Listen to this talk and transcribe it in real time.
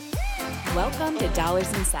Welcome to Dollars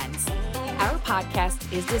and Cents. Our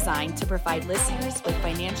podcast is designed to provide listeners with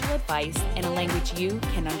financial advice in a language you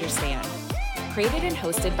can understand. Created and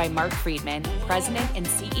hosted by Mark Friedman, President and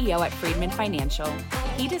CEO at Friedman Financial,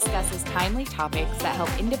 he discusses timely topics that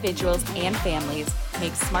help individuals and families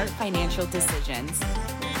make smart financial decisions.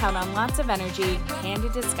 Count on lots of energy,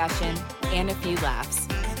 candid discussion, and a few laughs.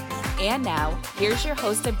 And now, here's your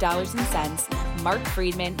host of Dollars and Cents, Mark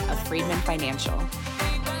Friedman of Friedman Financial.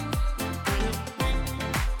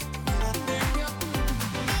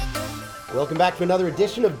 Welcome back to another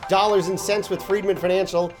edition of Dollars and Cents with Friedman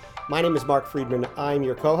Financial. My name is Mark Friedman. I'm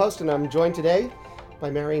your co-host, and I'm joined today by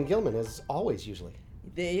Marion Gilman, as always, usually.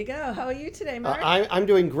 There you go. How are you today, Mark? I'm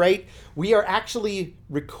doing great. We are actually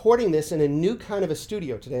recording this in a new kind of a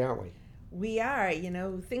studio today, aren't we? We are. You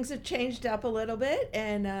know, things have changed up a little bit,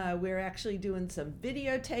 and we're actually doing some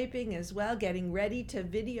videotaping as well, getting ready to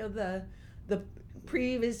video the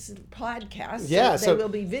previous podcast. Yeah, so they will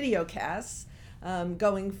be videocasts.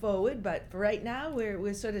 Going forward, but for right now,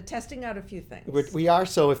 we're sort of testing out a few things. We are,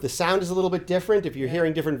 so if the sound is a little bit different, if you're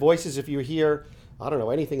hearing different voices, if you hear, I don't know,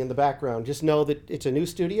 anything in the background, just know that it's a new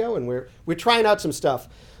studio and we're trying out some stuff.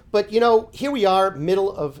 But, you know, here we are,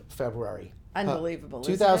 middle of February. Unbelievable,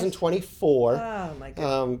 2024. Oh, my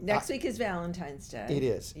God. Next week is Valentine's Day. It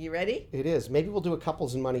is. You ready? It is. Maybe we'll do a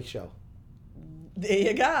couples and money show. There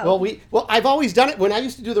you go. Well, I've always done it when I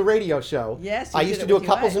used to do the radio show. Yes, I used to do a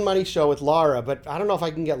couples and money show with Laura, but I don't know if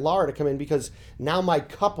I can get Laura to come in because now my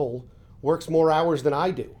couple works more hours than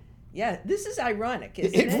I do. Yeah, this is ironic,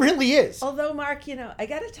 isn't it? It really is. Although, Mark, you know, I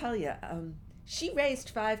got to tell you, she raised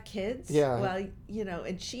 5 kids. Yeah. Well, you know,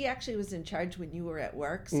 and she actually was in charge when you were at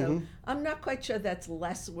work. So I'm not quite sure that's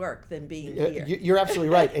less work than being here. You're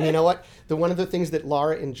absolutely right. And you know what? One of the things that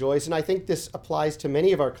Laura enjoys, and I think this applies to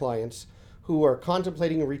many of our clients who are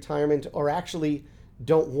contemplating retirement or actually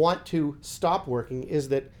don't want to stop working, is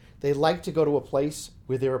that they like to go to a place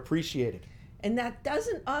where they're appreciated. And that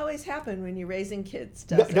doesn't always happen when you're raising kids,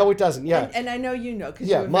 does it? No, it doesn't, yeah. And I know you know, because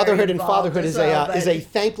yeah, motherhood and fatherhood is a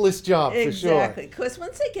thankless job, for sure. Exactly, because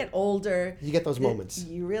once they get older... You get those moments.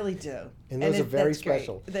 You really do. And those are very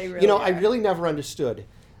special. They really are. I really never understood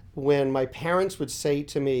when my parents would say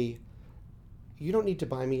to me, you don't need to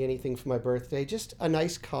buy me anything for my birthday, just a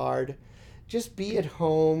nice card. Just be at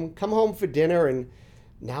home, come home for dinner, and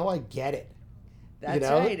now I get it. That's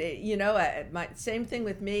right. You know, same thing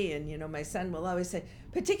with me, and, you know, my son will always say,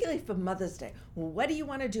 particularly for Mother's Day, well, what do you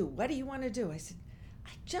want to do? What do you want to do? I said, I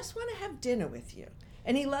just want to have dinner with you.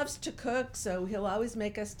 And he loves to cook, so he'll always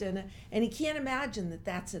make us dinner, and he can't imagine that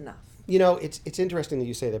that's enough. You know, it's interesting that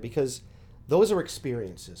you say that because those are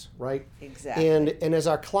experiences, right? Exactly. And as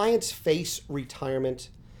our clients face retirement,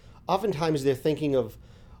 oftentimes they're thinking of,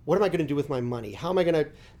 what am I going to do with my money? How am I going to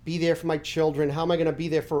be there for my children? How am I going to be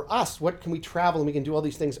there for us? What can we travel and we can do all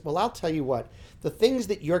these things? Well, I'll tell you what, the things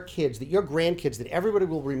that your kids, that your grandkids, that everybody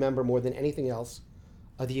will remember more than anything else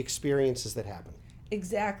are the experiences that happen.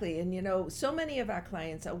 Exactly. And, you know, so many of our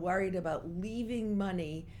clients are worried about leaving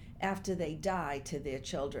money after they die to their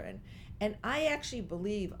children. And I actually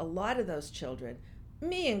believe a lot of those children,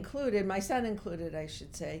 me included, my son included, I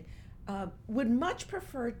should say, would much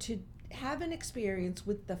prefer to have an experience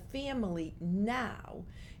with the family now,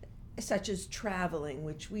 such as traveling,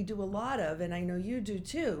 which we do a lot of, and I know you do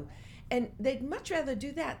too. And they'd much rather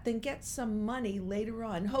do that than get some money later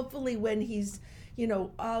on, hopefully when he's, you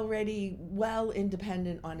know, already well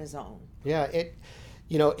independent on his own. Yeah,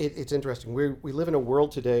 it's interesting. We live in a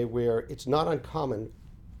world today where it's not uncommon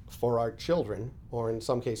for our children, or in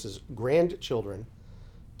some cases grandchildren,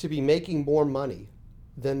 to be making more money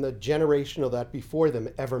than the generation of that before them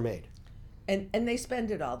ever made. And they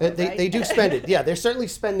spend it all, though, right? They do spend it. Yeah, they're certainly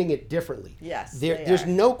spending it differently. Yes, there's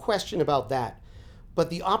no question about that. But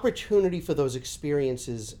the opportunity for those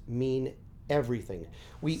experiences mean everything.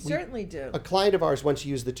 We certainly do. A client of ours once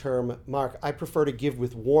used the term, Mark, I prefer to give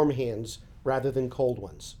with warm hands rather than cold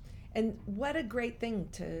ones. And what a great thing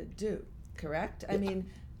to do, correct? I mean,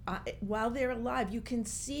 while they're alive, you can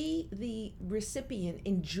see the recipient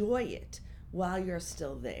enjoy it while you're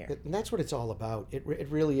still there. And that's what it's all about. It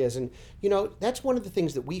really is. And, you know, that's one of the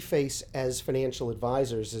things that we face as financial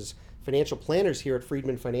advisors, as financial planners here at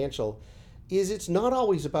Friedman Financial, is it's not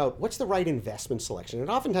always about what's the right investment selection. And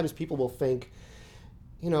oftentimes people will think,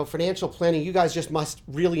 you know, financial planning, you guys just must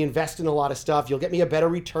really invest in a lot of stuff. You'll get me a better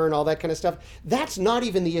return, all that kind of stuff. That's not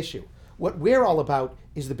even the issue. What we're all about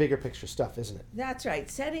is the bigger picture stuff, isn't it? That's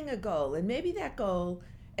right. Setting a goal. And maybe that goal,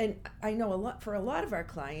 and I know for a lot of our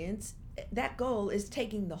clients, that goal is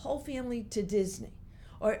taking the whole family to Disney,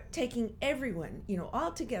 or taking everyone, you know,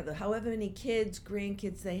 all together, however many kids,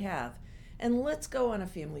 grandkids they have, and let's go on a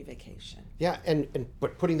family vacation. Yeah,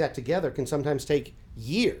 but putting that together can sometimes take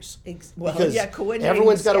years. Coordinating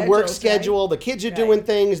everyone's got a work schedules, schedule. right? The kids are doing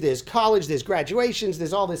things. There's college. There's graduations.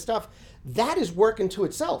 There's all this stuff. That is work into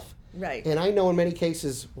itself. Right. And I know in many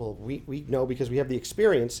cases, well, we know because we have the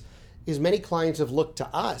experience, is many clients have looked to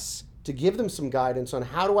us to give them some guidance on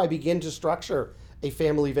how do I begin to structure a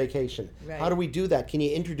family vacation. Right. How do we do that? Can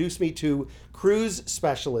you introduce me to cruise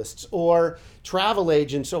specialists or travel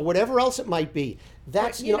agents or whatever else it might be?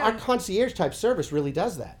 That's, our concierge type service really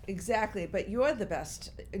does that. Exactly, but you're the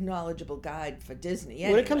best knowledgeable guide for Disney.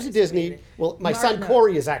 When it comes to Disney, my son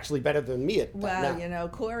Corey is actually better than me at that. Well,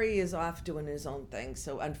 Corey is off doing his own thing,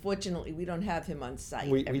 so unfortunately we don't have him on site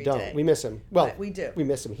we every don't. day. We miss him. Well, but we do. We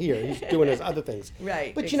miss him here. He's doing his other things.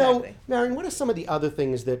 Right, But exactly. Marion, what are some of the other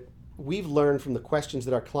things that we've learned from the questions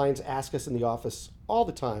that our clients ask us in the office all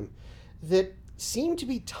the time that seem to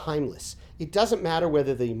be timeless? It doesn't matter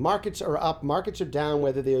whether the markets are up, markets are down,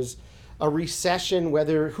 whether there's a recession,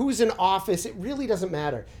 whether who's in office, it really doesn't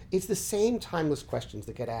matter. It's the same timeless questions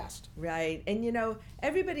that get asked. Right. And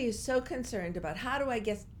everybody is so concerned about how do I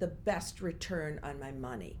get the best return on my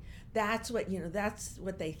money? That's what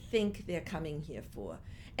they think they're coming here for.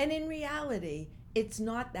 And in reality, it's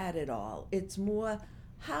not that at all. It's more,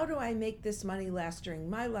 how do I make this money last during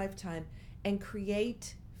my lifetime and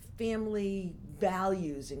create family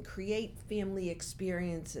values and create family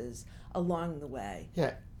experiences along the way?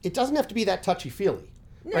 Yeah, it doesn't have to be that touchy-feely.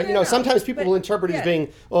 No, right? no, sometimes people will interpret it as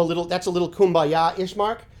being, that's a little kumbaya-ish,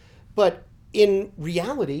 Mark. But in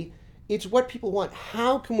reality, it's what people want.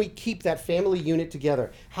 How can we keep that family unit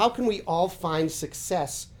together? How can we all find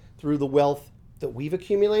success through the wealth that we've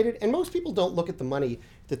accumulated? And most people don't look at the money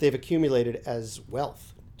that they've accumulated as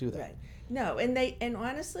wealth, do they? Right. No, and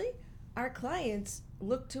honestly, our clients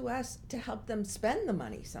look to us to help them spend the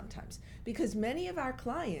money sometimes, because many of our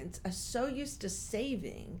clients are so used to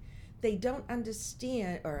saving, they don't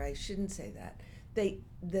understand, or I shouldn't say that.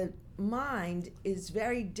 The mind is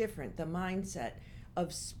very different, the mindset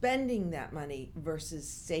of spending that money versus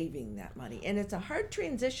saving that money. And it's a hard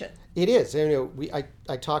transition. It is. And,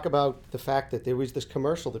 I talk about the fact that there was this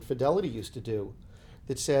commercial that Fidelity used to do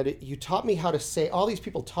that said, you taught me how to save, all these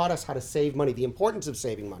people taught us how to save money, the importance of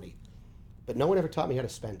saving money, but no one ever taught me how to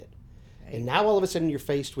spend it. Right. And now all of a sudden you're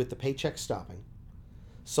faced with the paycheck stopping,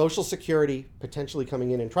 Social Security potentially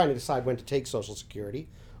coming in and trying to decide when to take Social Security,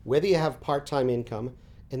 whether you have part-time income,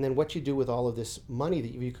 and then what you do with all of this money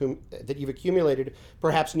that you've accumulated,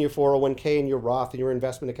 perhaps in your 401k and your Roth and your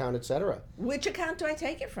investment account, et cetera. Which account do I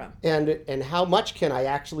take it from? And how much can I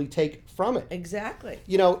actually take from it? Exactly.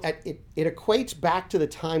 It equates back to the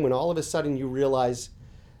time when all of a sudden you realize,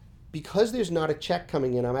 because there's not a check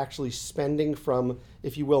coming in, I'm actually spending from,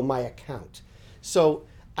 if you will, my account. So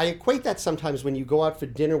I equate that sometimes when you go out for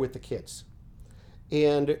dinner with the kids.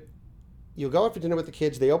 And you'll go out for dinner with the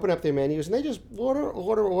kids, they open up their menus, and they just order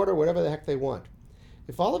whatever the heck they want.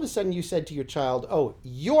 If all of a sudden you said to your child, oh,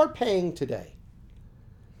 you're paying today,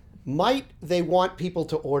 might they want people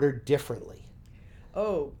to order differently?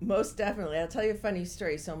 Oh, most definitely. I'll tell you a funny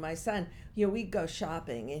story. So my son, we go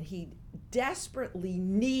shopping, and he desperately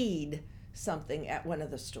need something at one of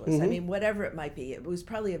the stores. Mm-hmm. I mean, whatever it might be. It was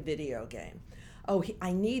probably a video game. Oh,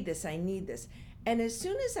 I need this. And as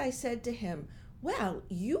soon as I said to him, well,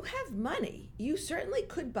 you have money, you certainly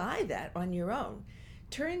could buy that on your own,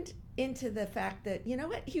 turned into the fact that,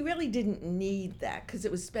 he really didn't need that because it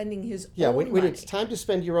was spending his own money. When it's time to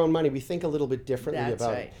spend your own money, we think a little bit differently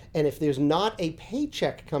about it. And if there's not a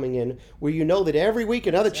paycheck coming in where you know that every week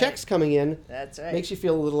another check's coming in, makes you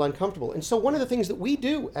feel a little uncomfortable. And so one of the things that we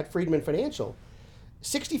do at Friedman Financial,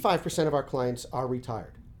 65% of our clients are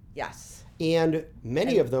retired. Yes. And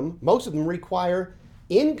most of them require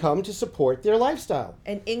income to support their lifestyle.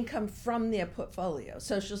 And income from their portfolio.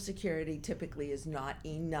 Social Security typically is not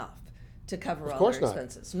enough to cover all their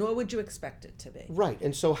expenses, nor would you expect it to be. Right.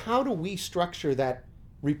 And so how do we structure that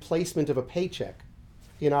replacement of a paycheck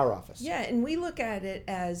in our office? Yeah, and we look at it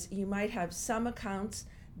as you might have some accounts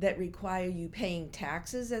that require you paying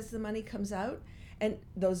taxes as the money comes out. And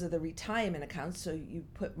those are the retirement accounts, so you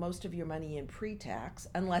put most of your money in pre-tax,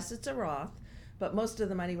 unless it's a Roth, but most of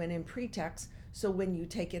the money went in pre-tax. So when you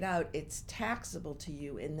take it out, it's taxable to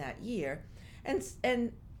you in that year.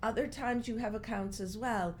 And other times you have accounts as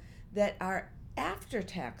well that are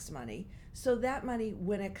after-tax money. So that money,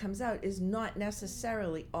 when it comes out, is not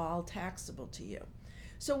necessarily all taxable to you.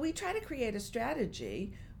 So we try to create a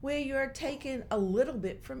strategy where you're taking a little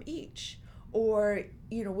bit from each. Or,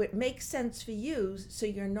 it makes sense for you so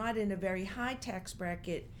you're not in a very high tax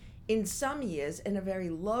bracket in some years and a very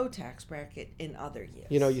low tax bracket in other years.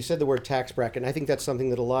 You said the word tax bracket, and I think that's something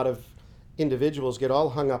that a lot of individuals get all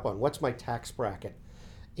hung up on what's my tax bracket.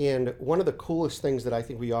 And one of the coolest things that I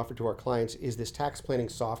think we offer to our clients is this tax planning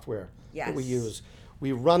software that we use.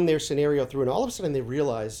 We run their scenario through, and all of a sudden they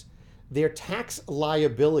realize their tax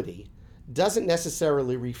liability doesn't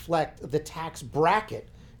necessarily reflect the tax bracket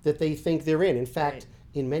that they think they're in. In fact,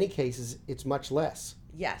 in many cases, it's much less.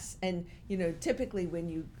 Yes, and typically when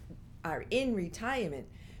you are in retirement,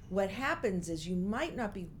 what happens is you might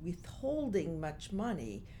not be withholding much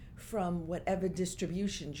money from whatever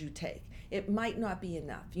distributions you take. It might not be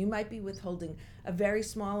enough. You might be withholding a very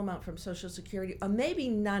small amount from Social Security, or maybe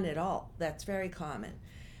none at all. That's very common.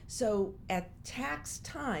 So at tax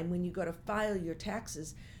time, when you go to file your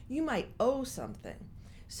taxes, you might owe something.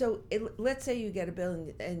 So let's say you get a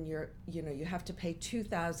bill and you have to pay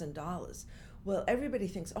 $2,000. Well, everybody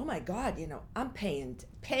thinks, oh my God, I'm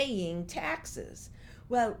paying taxes.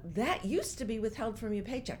 Well, that used to be withheld from your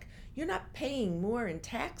paycheck. You're not paying more in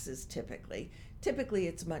taxes typically. Typically,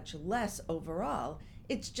 it's much less overall.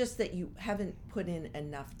 It's just that you haven't put in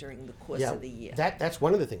enough during the course of the year. That's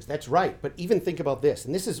one of the things. That's right. But even think about this,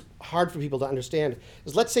 and this is hard for people to understand,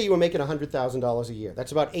 is let's say you were making $100,000 a year.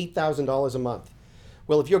 That's about $8,000 a month.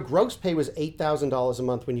 Well, if your gross pay was $8,000 a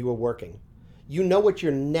month when you were working, you know what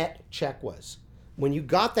your net check was. When you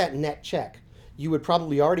got that net check, you would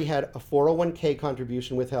probably already had a 401k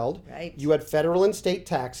contribution withheld. Right. You had federal and state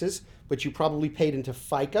taxes, but you probably paid into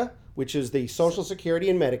FICA, which is the Social Security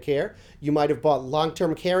and Medicare. You might have bought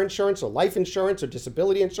long-term care insurance or life insurance or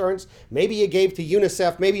disability insurance. Maybe you gave to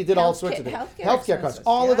UNICEF. Maybe you did all sorts of things. Healthcare costs,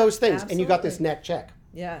 all of those things. Absolutely. And you got this net check.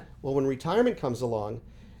 Yeah. Well, when retirement comes along,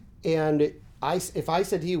 and if I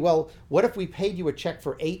said to you, well, what if we paid you a check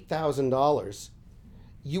for $8,000?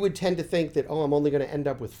 You would tend to think that, I'm only going to end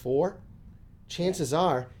up with $4,000. Chances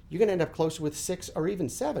are you're going to end up closer with $6,000 or even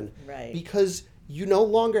 $7,000. Right. Because you no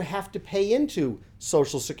longer have to pay into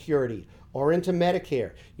Social Security or into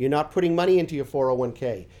Medicare. You're not putting money into your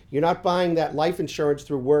 401k. You're not buying that life insurance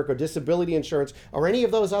through work or disability insurance or any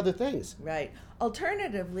of those other things. Right.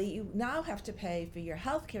 Alternatively, you now have to pay for your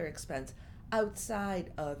healthcare expense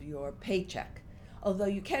outside of your paycheck. Although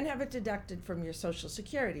you can have it deducted from your Social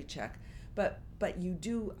Security check, but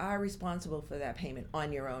you are responsible for that payment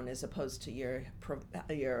on your own as opposed to your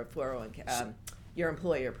 401k. Your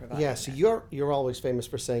employer providing. Yeah, so you're always famous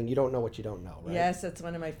for saying you don't know what you don't know, right? Yes, that's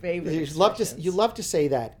one of my favorite. You love to say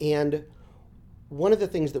that, and one of the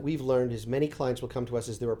things that we've learned is many clients will come to us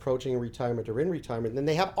as they're approaching retirement or in retirement, and then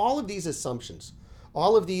they have all of these assumptions,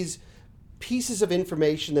 all of these pieces of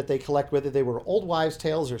information that they collect, whether they were old wives'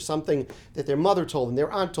 tales or something that their mother told them,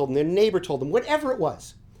 their aunt told them, their neighbor told them, whatever it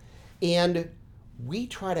was, and we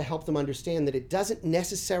try to help them understand that it doesn't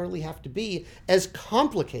necessarily have to be as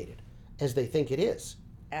complicated as they think it is.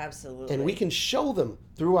 Absolutely. And we can show them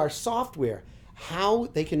through our software how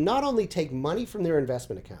they can not only take money from their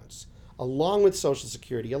investment accounts, along with Social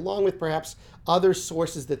Security, along with perhaps other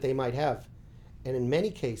sources that they might have, and in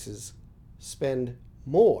many cases, spend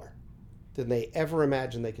more than they ever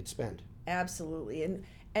imagined they could spend. Absolutely.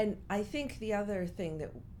 And I think the other thing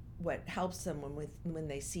that what helps them when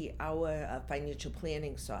they see our financial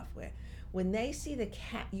planning software, when they see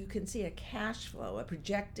you can see a cash flow, a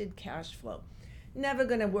projected cash flow. Never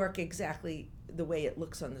going to work exactly the way it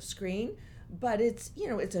looks on the screen, but it's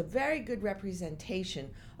a very good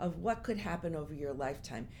representation of what could happen over your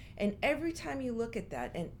lifetime. And every time you look at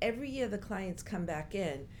that, and every year the clients come back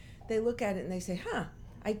in, they look at it and they say,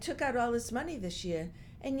 I took out all this money this year,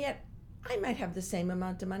 and yet I might have the same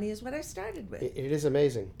amount of money as what I started with. It is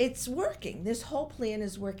amazing. It's working. This whole plan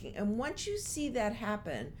is working. And once you see that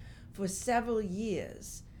happen for several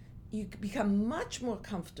years, you become much more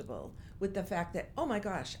comfortable with the fact that, oh my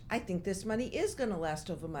gosh, I think this money is going to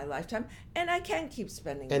last over my lifetime, and I can keep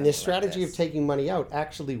spending. And this strategy of taking money out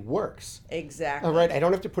actually works. Exactly. All right, I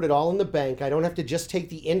don't have to put it all in the bank. I don't have to just take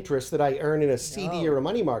the interest that I earn in a CD or a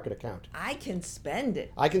money market account. I can spend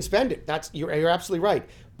it. I can spend it. You're absolutely right.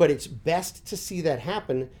 But it's best to see that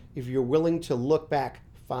happen if you're willing to look back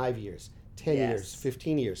 5 years, 10 years,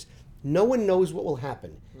 15 years. No one knows what will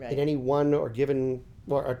happen in any one or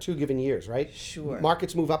two given years, right? Sure.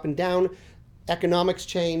 Markets move up and down, economics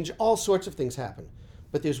change, all sorts of things happen.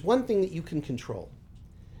 But there's one thing that you can control.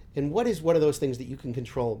 And what is one of those things that you can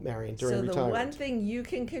control, Marion, during retirement? So the one thing you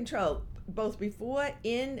can control, both before,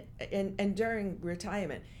 in, and during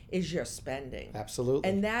retirement, is your spending. Absolutely.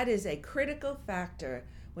 And that is a critical factor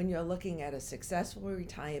when you're looking at a successful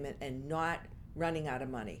retirement and not running out of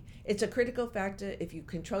money. It's a critical factor. If you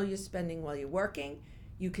control your spending while you're working,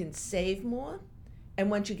 you can save more. And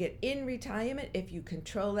once you get in retirement, if you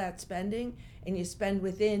control that spending and you spend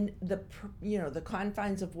within the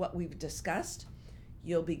confines of what we've discussed,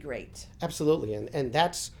 you'll be great. Absolutely. And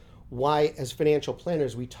that's why, as financial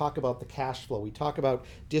planners, we talk about the cash flow. We talk about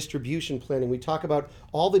distribution planning. We talk about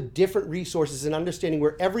all the different resources and understanding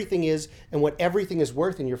where everything is and what everything is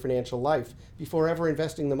worth in your financial life before ever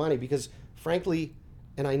investing the money. Because frankly,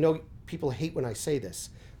 and I know people hate when I say this,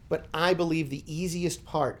 but I believe the easiest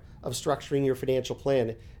part of structuring your financial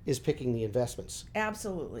plan is picking the investments.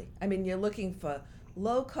 Absolutely. I mean, you're looking for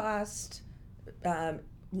low cost,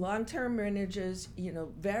 long-term managers,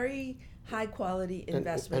 very high quality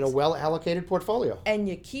investments. And a well allocated portfolio. And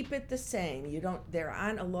you keep it the same. There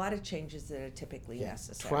aren't a lot of changes that are typically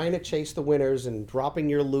necessary. Trying to chase the winners and dropping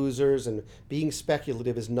your losers and being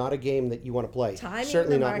speculative is not a game that you want to play.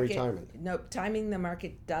 Certainly not in retirement. No, timing the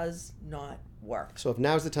market does not work. So if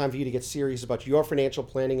now's the time for you to get serious about your financial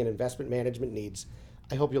planning and investment management needs,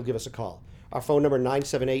 I hope you'll give us a call. Our phone number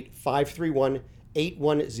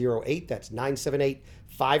 978-531-8108. That's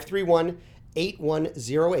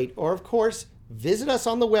 978-531-8108. Or of course, visit us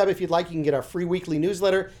on the web if you'd like. You can get our free weekly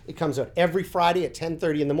newsletter. It comes out every Friday at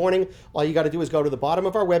 10:30 in the morning. All you got to do is go to the bottom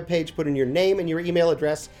of our webpage, put in your name and your email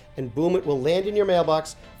address, and boom, it will land in your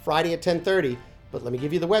mailbox Friday at 10:30. But let me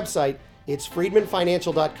give you the website. It's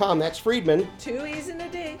friedmanfinancial.com. That's Friedman. 2 E's and a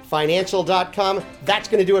D. Financial.com. That's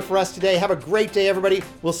going to do it for us today. Have a great day, everybody.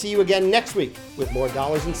 We'll see you again next week with more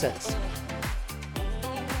Dollars and Cents.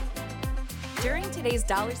 During today's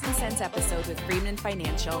Dollars and Cents episode with Friedman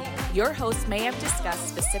Financial, your host may have discussed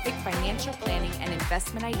specific financial planning and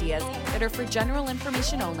investment ideas that are for general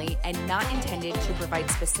information only and not intended to provide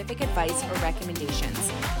specific advice or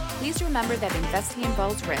recommendations. Please remember that investing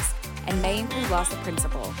involves risk and may include loss of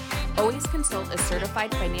principal. Always consult a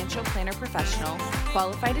certified financial planner professional,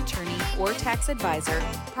 qualified attorney, or tax advisor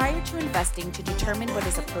prior to investing to determine what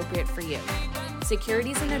is appropriate for you.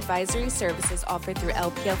 Securities and advisory services offered through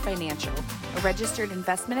LPL Financial, a registered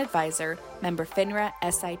investment advisor, member FINRA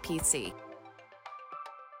SIPC.